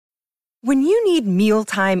When you need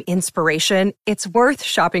mealtime inspiration, it's worth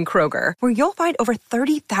shopping Kroger, where you'll find over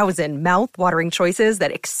 30,000 mouth-watering choices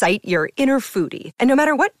that excite your inner foodie. And no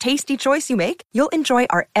matter what tasty choice you make, you'll enjoy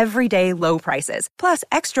our everyday low prices, plus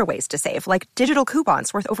extra ways to save, like digital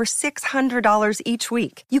coupons worth over $600 each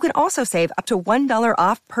week. You can also save up to $1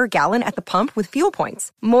 off per gallon at the pump with fuel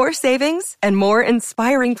points. More savings and more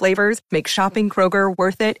inspiring flavors make shopping Kroger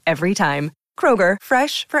worth it every time. Kroger,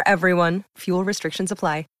 fresh for everyone. Fuel restrictions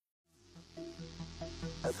apply.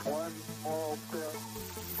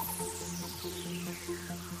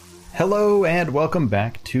 Hello and welcome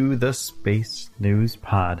back to the Space News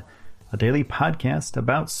Pod, a daily podcast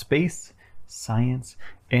about space, science,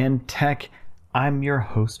 and tech. I'm your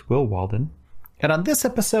host, Will Walden, and on this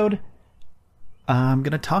episode, I'm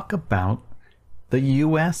going to talk about the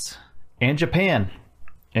US and Japan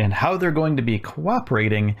and how they're going to be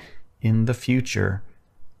cooperating in the future.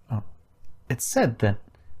 It's said that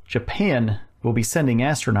Japan will be sending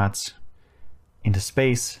astronauts into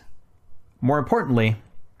space. More importantly,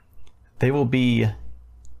 they will be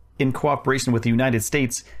in cooperation with the United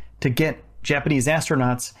States to get Japanese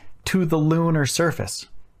astronauts to the lunar surface.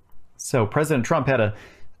 So President Trump had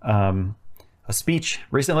a speech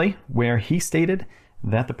recently where he stated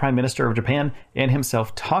that the Prime Minister of Japan and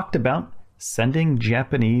himself talked about sending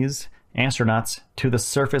Japanese astronauts to the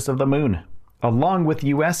surface of the moon, along with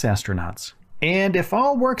U.S. astronauts. And if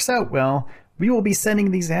all works out well, we will be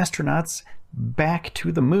sending these astronauts back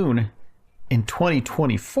to the moon in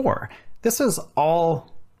 2024. This is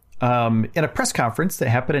all in a press conference that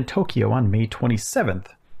happened in Tokyo on May 27th.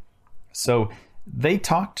 So they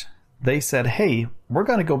talked, they said, hey, we're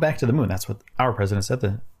going to go back to the moon. That's what our president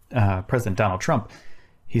said, President Donald Trump.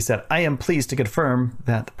 He said, I am pleased to confirm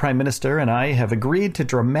that the Prime Minister and I have agreed to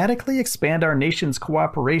dramatically expand our nation's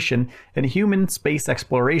cooperation in human space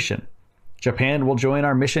exploration. Japan will join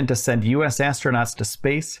our mission to send U.S. astronauts to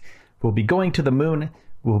space. We'll be going to the moon.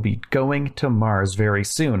 We'll be going to Mars very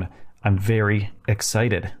soon. I'm very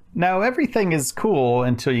excited. Now, everything is cool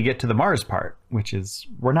until you get to the Mars part, which is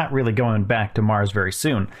we're not really going back to Mars very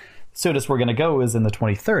soon. The soonest we're going to go is in the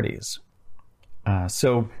 2030s.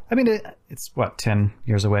 It's 10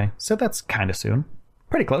 years away. So that's kind of soon.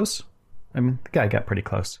 Pretty close. The guy got pretty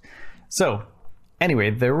close. So anyway,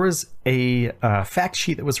 there was a fact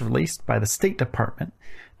sheet that was released by the State Department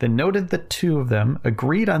that noted the two of them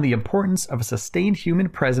agreed on the importance of a sustained human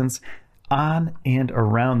presence on and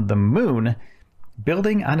around the moon.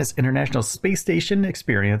 Building on its International Space Station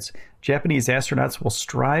experience, Japanese astronauts will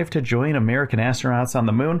strive to join American astronauts on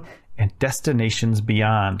the moon and destinations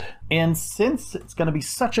beyond. And since it's going to be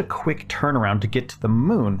such a quick turnaround to get to the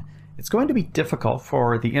moon, it's going to be difficult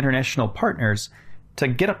for the international partners to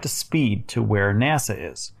get up to speed to where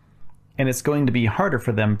NASA is. And it's going to be harder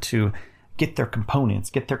for them to get their components,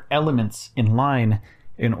 get their elements in line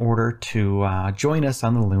in order to join us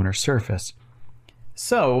on the lunar surface.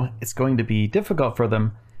 So it's going to be difficult for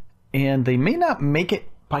them, and they may not make it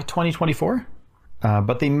by 2024,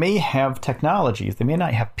 but they may have technologies. They may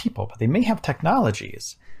not have people, but they may have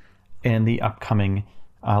technologies in the upcoming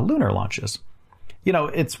lunar launches. You know,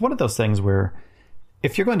 it's one of those things where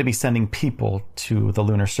if you're going to be sending people to the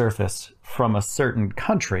lunar surface from a certain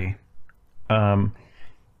country,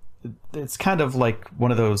 it's kind of like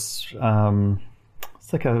one of those,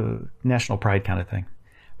 it's like a national pride kind of thing.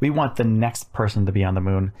 We want the next person to be on the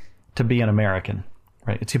moon to be an American,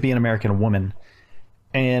 right? To be an American woman.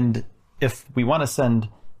 And if we want to send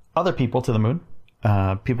other people to the moon,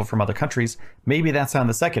 people from other countries, maybe that's on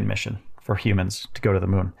the second mission for humans to go to the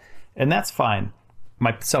moon. And that's fine.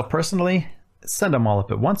 Myself personally, send them all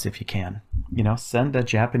up at once if you can. You know, send a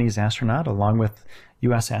Japanese astronaut along with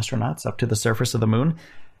U.S. astronauts up to the surface of the moon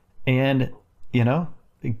and, you know,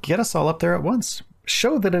 get us all up there at once.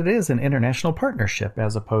 Show that it is an international partnership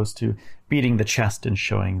as opposed to beating the chest and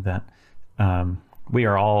showing that we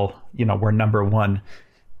are all, you know, we're number one.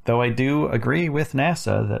 Though I do agree with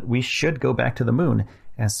NASA that we should go back to the moon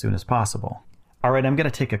as soon as possible. All right, I'm going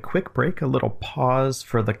to take a quick break, a little pause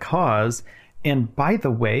for the cause. And by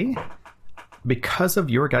the way, because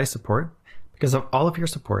of your guys' support, because of all of your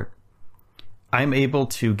support, I'm able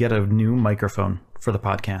to get a new microphone for the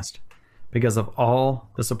podcast because of all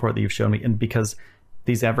the support that you've shown me. And because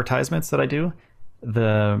these advertisements that I do,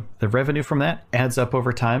 the revenue from that adds up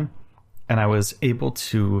over time. And I was able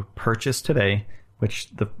to purchase today, which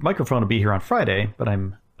the microphone will be here on Friday, but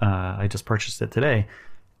I just purchased it today,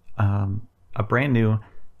 a brand new,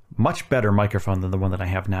 much better microphone than the one that I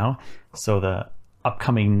have now. So the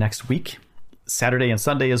upcoming next week, Saturday and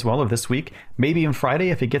Sunday as well of this week, maybe even Friday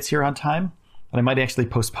if it gets here on time, and I might actually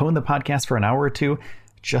postpone the podcast for an hour or two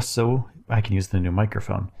just so I can use the new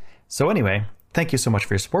microphone. So anyway, thank you so much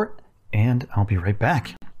for your support, and I'll be right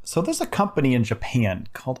back. So there's a company in Japan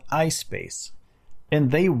called iSpace,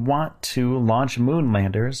 and they want to launch moon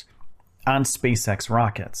landers on SpaceX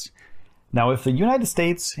rockets. Now, if the United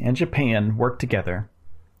States and Japan work together,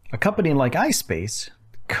 a company like iSpace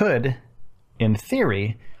could, in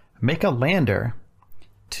theory, make a lander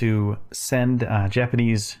to send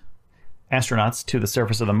Japanese astronauts to the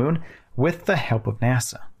surface of the moon with the help of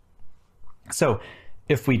NASA. So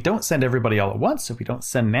if we don't send everybody all at once, if we don't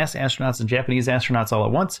send NASA astronauts and Japanese astronauts all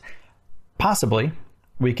at once, possibly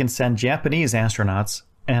we can send Japanese astronauts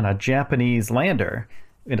and a Japanese lander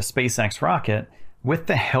in a SpaceX rocket with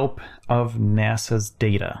the help of NASA's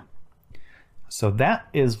data. So that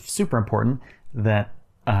is super important, that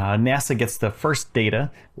NASA gets the first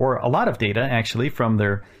data, or a lot of data actually, from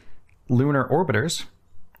their lunar orbiters,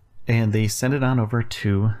 and they send it on over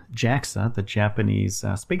to JAXA, the Japanese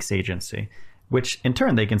space agency, which in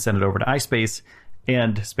turn they can send it over to iSpace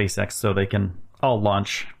and SpaceX, so they can all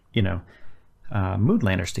launch, moon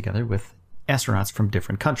landers together with astronauts from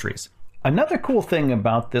different countries. Another cool thing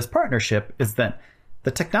about this partnership is that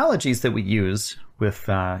the technologies that we use with,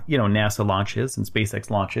 NASA launches and SpaceX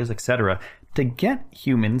launches, etc., to get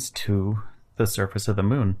humans to the surface of the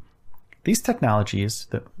moon, these technologies,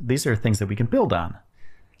 these are things that we can build on.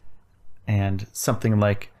 And something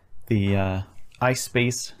like the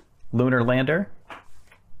iSpace lunar lander,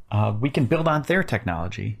 we can build on their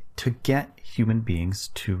technology to get human beings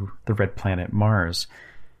to the red planet Mars.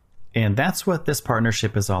 And that's what this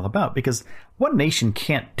partnership is all about, because one nation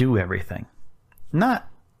can't do everything.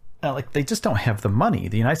 They just don't have the money.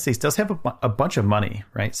 The United States does have a bunch of money,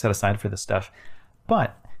 right, set aside for this stuff.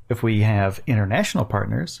 But if we have international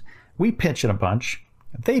partners, we pitch in a bunch,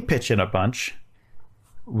 they pitch in a bunch,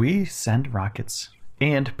 we send rockets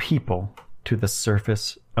and people to the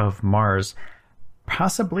surface of Mars,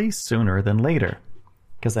 possibly sooner than later.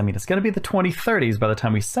 Because, it's going to be the 2030s by the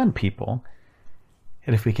time we send people.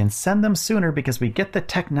 And if we can send them sooner because we get the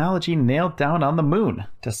technology nailed down on the moon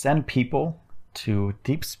to send people to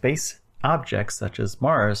deep space objects such as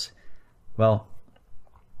Mars, well,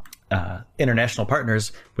 international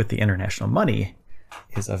partners with the international money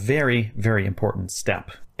is a very, very important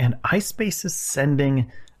step. And iSpace is sending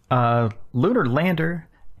a lunar lander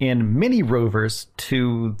and mini rovers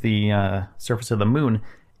to the surface of the moon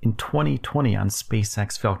in 2020 on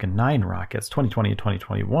SpaceX Falcon 9 rockets, 2020 and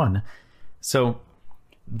 2021. So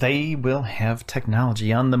they will have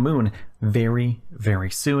technology on the moon very, very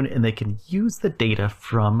soon, and they can use the data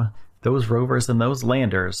from those rovers and those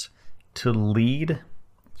landers to lead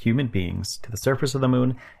human beings to the surface of the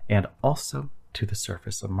moon and also to the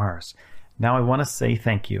surface of Mars. Now, I want to say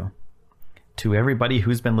thank you to everybody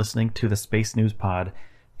who's been listening to the Space News Pod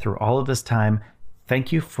through all of this time.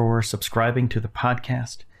 Thank you for subscribing to the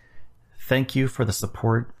podcast. Thank you for the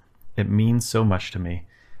support. It means so much to me.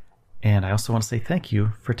 And I also want to say thank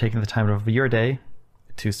you for taking the time out of your day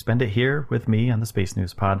to spend it here with me on the Space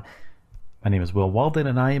News Pod. My name is Will Walden,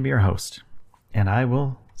 and I am your host. And I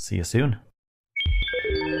will see you soon.